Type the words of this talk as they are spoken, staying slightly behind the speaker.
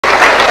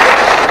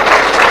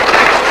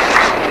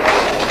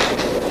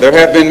There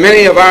have been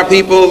many of our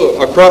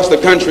people across the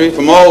country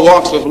from all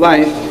walks of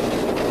life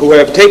who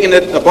have taken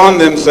it upon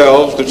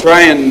themselves to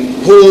try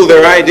and pool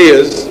their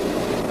ideas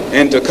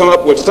and to come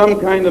up with some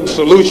kind of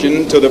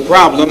solution to the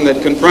problem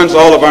that confronts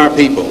all of our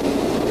people.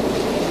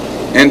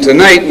 And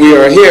tonight we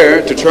are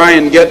here to try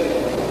and get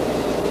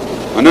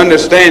an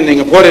understanding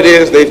of what it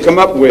is they've come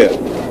up with.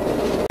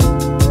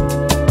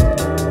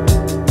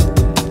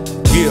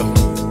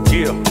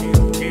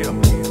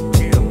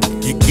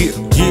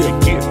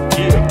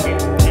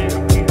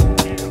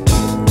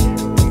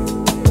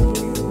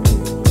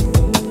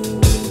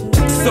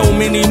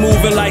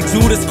 Moving like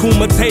Judas,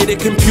 Kumitated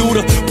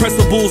computer.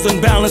 Principles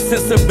and balance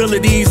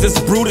sensibilities is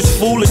brutish,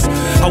 foolish.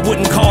 I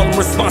wouldn't call them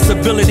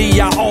responsibility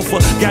I offer.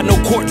 Got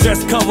no court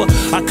dress cover.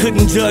 I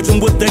couldn't judge them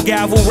with the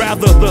gavel.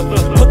 Rather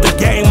put the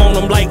game on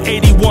them like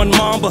 81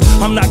 Mamba.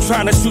 I'm not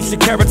trying to shoot your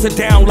character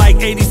down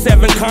like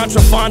 87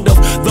 Contra. Fond of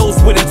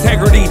those with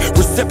integrity.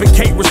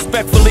 Reciprocate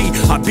respectfully.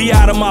 I be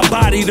out of my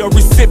body, the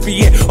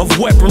recipient of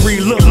weaponry.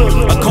 Look,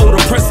 a code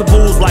of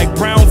principles like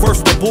Brown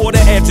versus the Board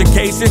of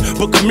Education.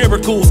 Book of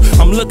Miracles.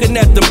 I'm looking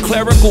at them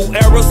clerical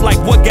errors like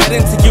what got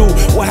into you?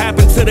 What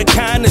happened to the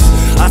kindness?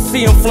 I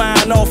see them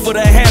flying off of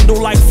the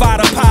handle like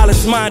fighter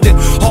pilots minded.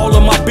 All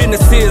of my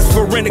business is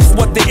forensics,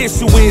 what the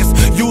issue is.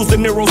 Use the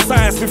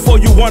neuroscience before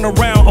you run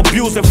around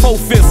abusing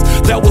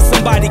 4/5. That was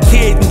somebody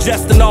kid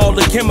ingesting all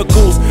the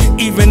chemicals.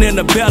 Even in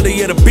the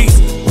belly of the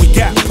beast, we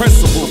got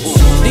principles.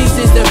 These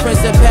is the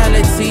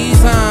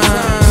principalities,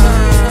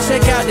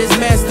 check out this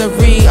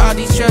mastery, all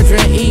these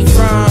children eat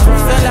from.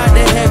 Fell out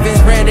the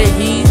heavens, branded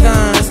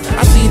heathens.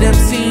 I see them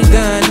see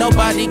done,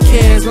 nobody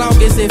cares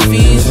long as it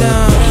feeds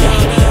them.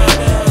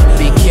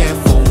 Be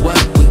careful what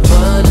we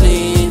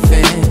believe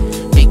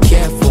in. Be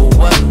careful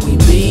what we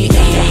be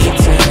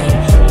eating.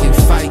 We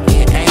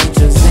fighting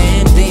angels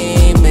and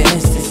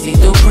demons to see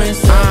through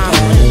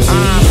principalities.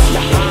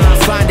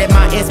 Finding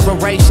my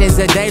inspiration's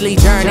a daily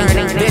journey.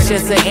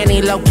 Vicious at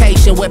any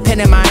location with pen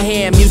in my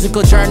hand.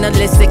 Musical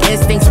journalistic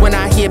instincts when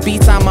I hear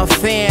beats I'm a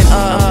fan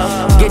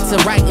of. Get to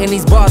writing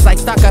these bars like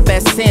stuck up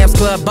at Sam's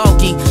Club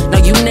Bulky. No,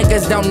 you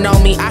niggas don't know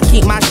me. I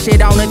keep my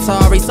shit on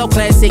Atari. So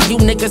classic, you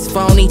niggas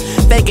phony.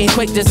 Faking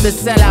quick just to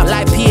sell out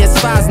like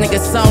PS5's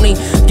niggas Sony.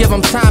 Give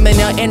them time and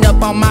they'll end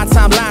up on my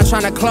timeline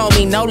trying to clone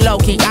me. No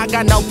Loki, I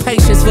got no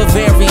patience for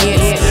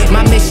variance.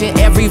 My mission,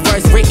 every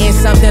verse written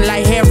something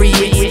like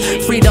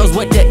Harriet. Free those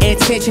with the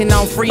intention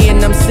on freeing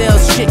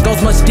themselves. Shit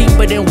goes much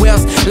deeper than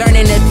wells.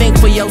 Learning to think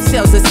for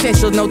yourselves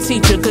essential. No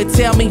teacher could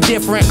tell me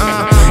different.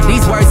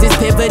 These words is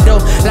pivotal,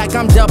 like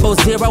I'm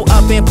 00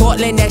 up in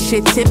Portland. That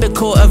shit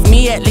typical of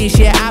me at least.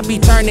 Yeah, I be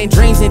turning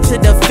dreams into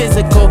the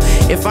physical.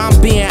 If I'm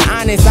being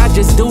honest, I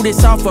just do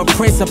this off of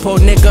principle,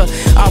 nigga.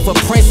 Off of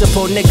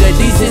principle, nigga.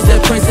 These is the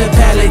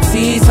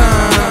principalities,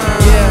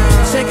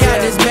 yeah. Check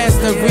out this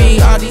mastery,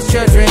 all these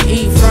children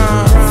eat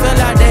from.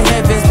 Fell out the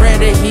heavens,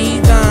 branded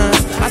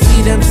heathens. I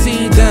see them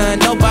see done,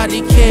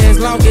 nobody cares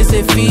long as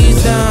it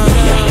feeds them.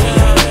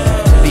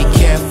 Be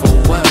careful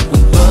what we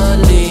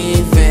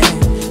believe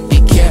in.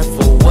 Be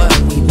careful what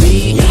we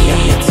be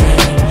eating.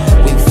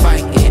 We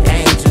fighting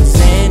angels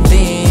and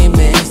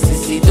demons to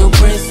see through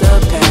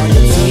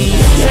principalities.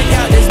 Check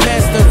out this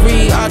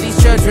mastery, all these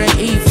children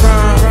eat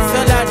from.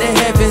 Fell out the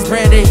heavens,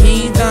 branded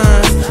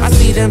heathens. I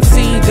see them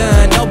see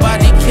done,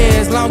 nobody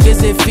cares long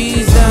as it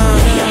feeds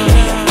them.